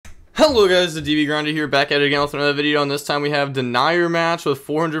Hello guys, the DB Grinder here, back at it again with another video, and this time we have Denier match with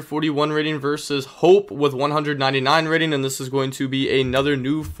 441 rating versus Hope with 199 rating, and this is going to be another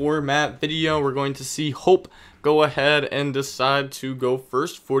new format video. We're going to see Hope go ahead and decide to go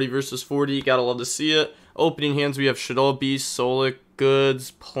first, 40 versus 40, gotta love to see it. Opening hands, we have Shadow Beast, Solic, Goods,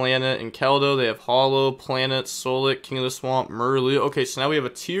 Planet, and Keldo. They have Hollow, Planet, Solic, King of the Swamp, Merly. Okay, so now we have a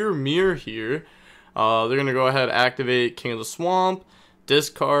tier mirror here. They're gonna go ahead and activate King of the Swamp,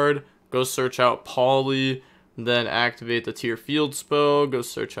 discard, go search out Polly, then activate the tier field spell, go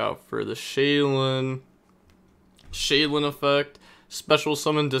search out for the Shaylin effect, special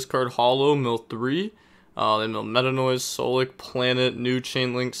summon, discard Hollow, mill 3, then mill Meta Noise, Solic, Planet, new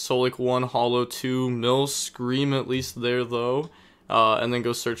Chain Link, Solic 1, Hollow 2, mill Scream at least there though, and then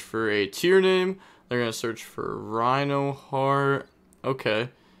go search for a tier name. They're going to search for Rhino Heart. Okay,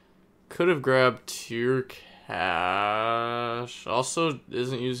 could have grabbed tier Cash. Also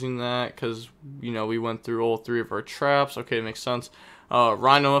isn't using that because, you know, we went through all three of our traps. Okay, makes sense.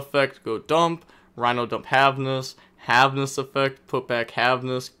 Rhino effect, go dump. Rhino dump Havness. Havness effect, put back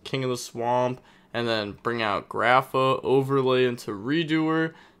Havness, King of the Swamp, and then bring out Grapha, overlay into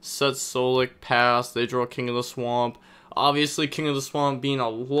Redoer, set Solic, pass. They draw King of the Swamp. Obviously, King of the Swamp being a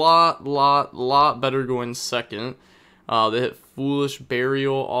lot better going second. They hit Foolish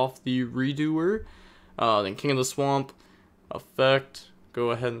Burial off the Redoer. Then King of the Swamp effect, go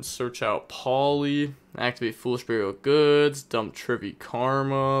ahead and search out Polly, activate Foolish Burial Goods, dump Trivy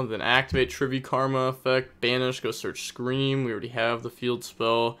Karma, then activate Trivy Karma effect, banish, go search Scream, we already have the field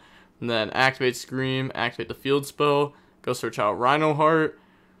spell, and then activate Scream, activate the field spell, go search out Rhino Heart,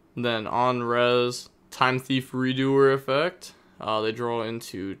 then on res, Time Thief Redoer effect, they draw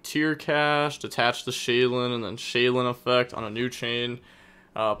into Tier Cash, detach the Shaylin, and then Shaylin effect on a new chain,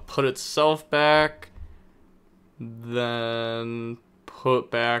 put itself back, then put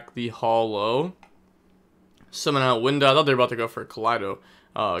back the Hollow, summon out Winda. I thought they were about to go for a Kaleido.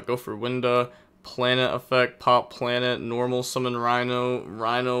 Go for Winda, Planet effect, pop Planet, normal summon Rhino,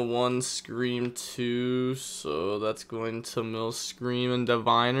 Rhino 1, Scream 2, so that's going to mill Scream and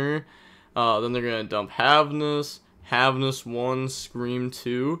Diviner. Then they're going to dump Havness, Havness 1, Scream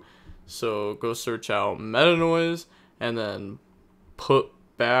 2, so go search out Meta Noise, and then put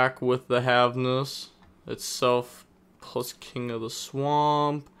back with the Havness itself plus King of the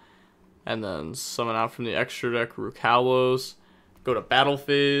Swamp, and then summon out from the extra deck Rukalos, go to battle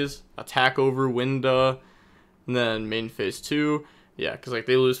phase, attack over Winda, and then main phase 2. Yeah, because like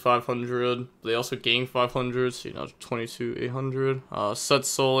they lose 500, they also gain 500, so you know, 22,800. Set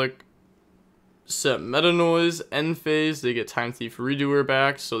Solic, set Meta Noise, end phase, they get Time Thief Redoer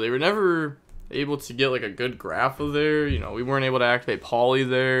back, so they were never able to get like a good Grapha there. You know, we weren't able to activate Polly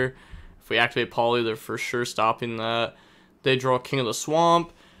there. If we activate Polly, they're for sure stopping that. They draw King of the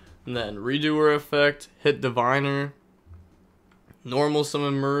Swamp, and then Redoer effect, hit Diviner, normal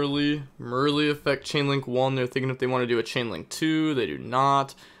summon Merly, Merly effect, Chainlink 1, they're thinking if they want to do a Chainlink 2, they do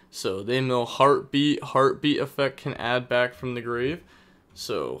not, so they mill Heartbeat, Heartbeat effect can add back from the grave,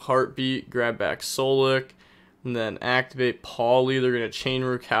 so Heartbeat, grab back Solic, and then activate Polly. They're going to chain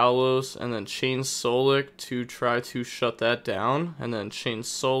Rukalos and then chain Solic to try to shut that down. And then chain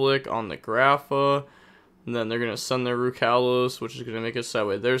Solic on the Grapha. And then they're going to send their Rukalos, which is going to make it so that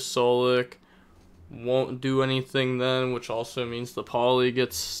way their Solic won't do anything then, which also means the Polly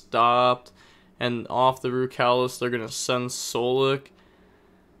gets stopped. And off the Rukalos, they're going to send Solic.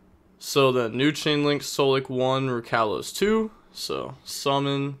 So the new chain link, Solic 1, Rukalos 2. So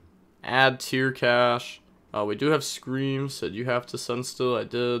summon, add tier cash. We do have Scream, said you have to send still, I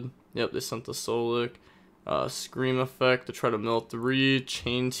did. Yep, they sent the Solic. Scream effect to try to mill 3,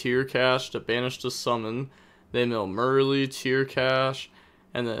 chain tier cash to banish the summon. They mill Merly, tier cash,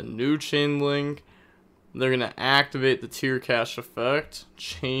 and then new chain link. They're going to activate the tier cash effect,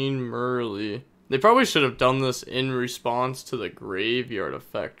 chain Merly. They probably should have done this in response to the graveyard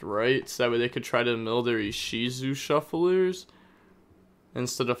effect, right? So that way they could try to mill their Ishizu shufflers,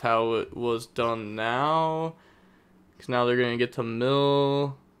 instead of how it was done now, because now they're going to get to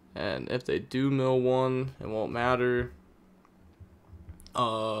mill, and if they do mill one, it won't matter.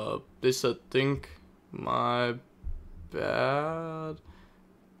 They said think, my bad.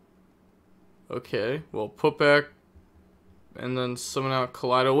 Okay, well, put back, and then summon out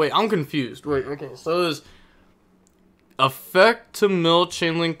Kaleido. Wait, I'm confused. Wait, okay, so there's effect to mill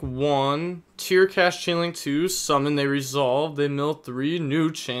Chainlink 1, tier cash Chainlink 2, summon, they resolve, they mill 3, new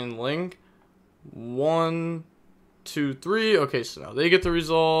Chainlink, 1, 2, 3, okay, so now they get to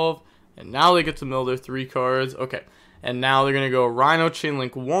resolve, and now they get to mill their 3 cards, okay, and now they're going to go Rhino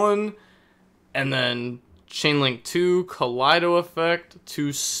Chainlink 1, and then Chainlink 2, Kaleido effect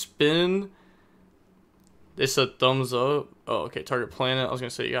to spin. They said thumbs up. Oh, okay, target planet. I was gonna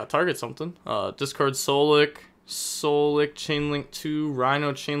say, yeah, target something. Discard Solic, Chainlink 2,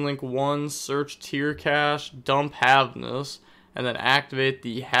 Rhino Chainlink 1, search Tier Cache, dump Havness, and then activate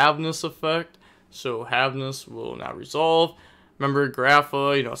the Havness effect. So Havness will now resolve. Remember,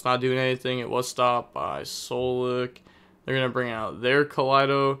 Grapha, it's not doing anything. It was stopped by Solic. They're gonna bring out their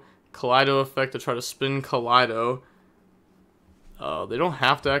Kaleido effect to try to spin Kaleido. They don't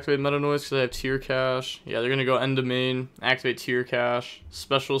have to activate Meta Noise because they have Tier Cache. Yeah, they're going to go end domain, activate Tier Cache,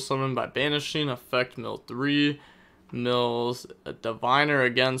 special summon by banishing, effect mill 3, mills a Diviner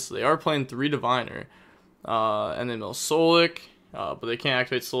again, so they are playing 3 Diviner. And they mill Solic, but they can't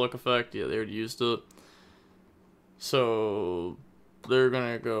activate Solic effect. Yeah, they already used it. So they're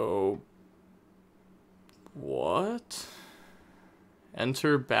going to go... What?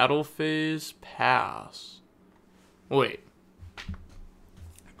 Enter battle phase, pass. Wait.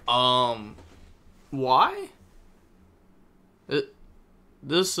 Why?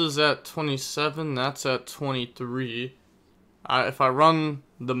 This is at 27, that's at 23. If I run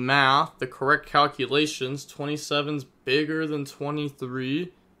the math, the correct calculations, 27's bigger than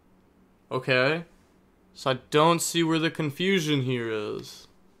 23. Okay. So I don't see where the confusion here is.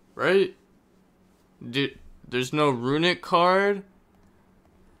 Right? There's no runic card?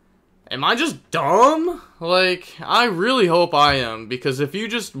 Am I just dumb? Like, I really hope I am, because if you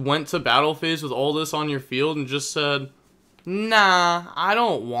just went to battle phase with all this on your field and just said, nah, I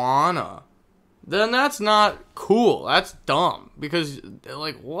don't wanna, then that's not cool. That's dumb, because,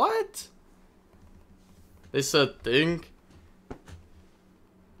 like, what? They said think.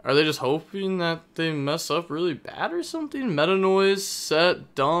 Are they just hoping that they mess up really bad or something? Meta Noise,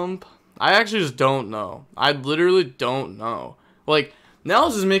 set, dump. I actually just don't know. I literally don't know. Like, now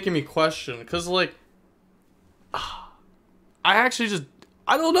this is making me question, because, like, I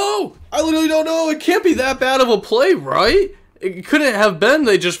don't know. I literally don't know. It can't be that bad of a play, right? It couldn't have been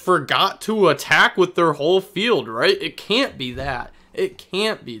they just forgot to attack with their whole field, right? It can't be that. It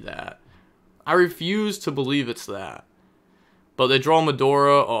can't be that. I refuse to believe it's that. But they draw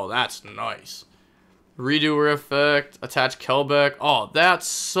Medora. Oh, that's nice. Redoer effect, attach Kelbeck. Oh, that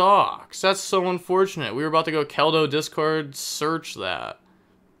sucks. That's so unfortunate. We were about to go Keldo, discard, search that.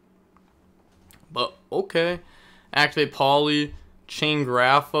 But, okay. Activate Poly, chain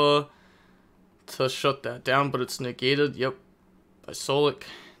Grapha to shut that down, but it's negated. Yep. By Solic.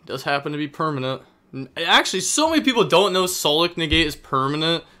 Does happen to be permanent. Actually, so many people don't know Solic negate is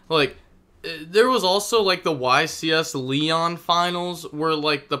permanent. Like, there was also, like, the YCS Leon finals where,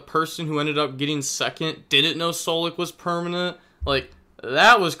 like, the person who ended up getting second didn't know Solic was permanent. Like,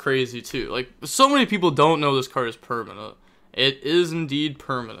 that was crazy, too. Like, so many people don't know this card is permanent. It is indeed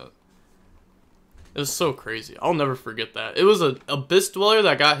permanent. It was so crazy. I'll never forget that. It was a Abyss Dweller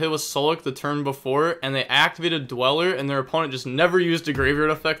that got hit with Solic the turn before, and they activated Dweller, and their opponent just never used a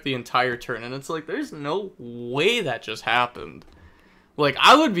graveyard effect the entire turn. And it's like, there's no way that just happened. Like,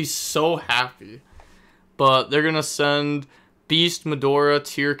 I would be so happy. But they're going to send Beast, Medora,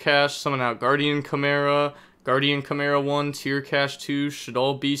 Tier Cache, summon out Guardian Chimera 1, Tier Cache 2,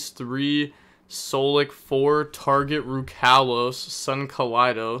 Shaddoll Beast 3, Solic 4, target Rukalos, Sun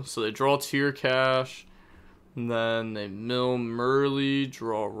Kaleido. So they draw Tier Cache. And then they mill Merly,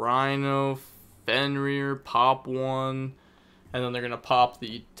 draw Rhino, Fenrir, pop 1. And then they're going to pop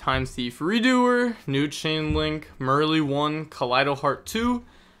the Time Thief Redoer, new Chainlink, Merly 1, Kaleido Heart 2,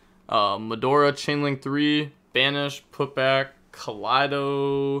 Medora Chainlink 3, Banish, put back,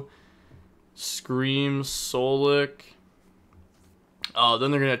 Kaleido, Scream, Solic.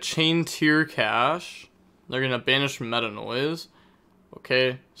 Then they're going to chain Tier Cache. They're going to banish Meta Noise.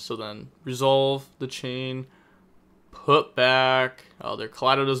 Okay, so then resolve the chain, put back. Their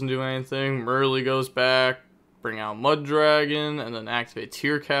Kaleido doesn't do anything. Merly goes back. Bring out Mud Dragon, and then activate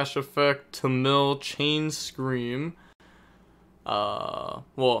Tier Cache effect to mill Chain Scream.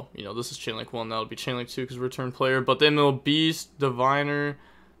 Well, this is Chainlink 1, that'll be Chainlink 2 because return player, but they mill Beast, Diviner,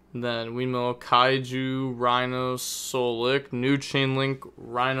 then we mill Kaiju, Rhino, Solic, new Chainlink,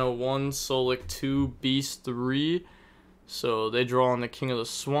 Rhino 1, Solic 2, Beast 3. So they draw on the King of the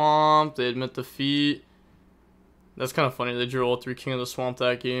Swamp, they admit defeat. That's kind of funny, they drew all 3 King of the Swamp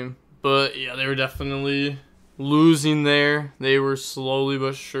that game. But yeah, they were definitely losing there. They were slowly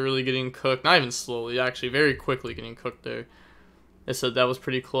but surely getting cooked. Not even slowly, actually very quickly getting cooked there. They said that was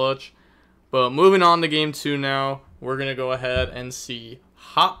pretty clutch. But moving on to game 2 now, we're going to go ahead and see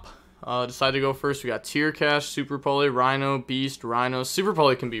Hop. Decided to go first. We got Tier Cache, Super Poly, Rhino, Beast, Rhino. Super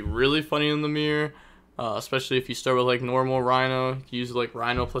Poly can be really funny in the mirror. Especially if you start with like normal Rhino. You can use like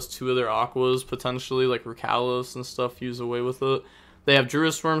Rhino plus 2 other Aquas potentially, like Rukalos and stuff, use away with it. They have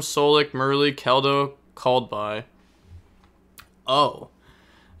Druisworm, Solic, Murley, Keldo, called by. Oh.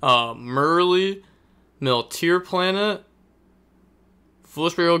 Murley, Tearlament,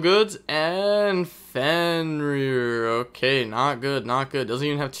 Foolish Burial Goods, and Fenrir. Okay, not good, not good. Doesn't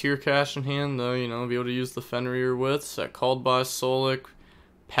even have Tier Cash in hand, though, you know, be able to use the Fenrir with. Set called by Solic.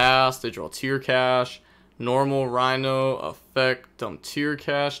 Pass, they draw Tier Cash. Normal Rhino, effect, dump Tier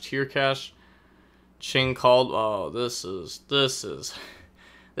Cash, chain called. Oh, this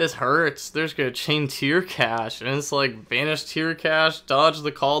hurts. There's gonna chain Tier Cash, and it's like banish Tier Cash, dodge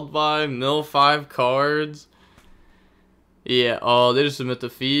the called by, mill 5 cards. Yeah, oh, they just submit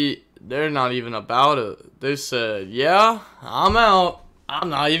defeat. They're not even about it. They said, yeah, I'm out.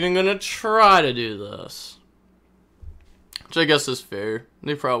 I'm not even gonna try to do this. Which I guess is fair.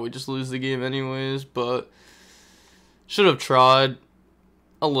 They probably just lose the game anyways, but should have tried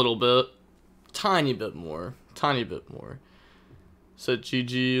a little bit. Tiny bit more. Tiny bit more. Said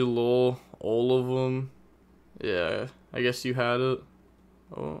GG, lol, all of them. Yeah, I guess you had it.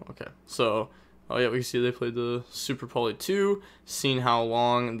 Oh, okay. So, oh yeah, we can see they played the Super Poly 2. Seen how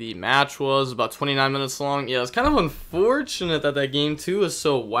long the match was, about 29 minutes long. Yeah, it's kind of unfortunate that that game 2 is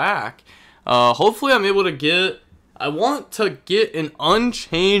so whack. Hopefully I'm able to get... I want to get an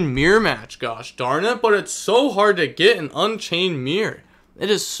Unchained Mirror match, gosh darn it, but it's so hard to get an Unchained Mirror. It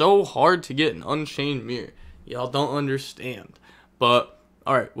is so hard to get an Unchained Mirror. Y'all don't understand. But,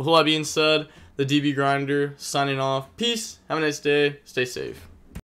 alright, with all that being said, the DB Grinder signing off. Peace, have a nice day, stay safe.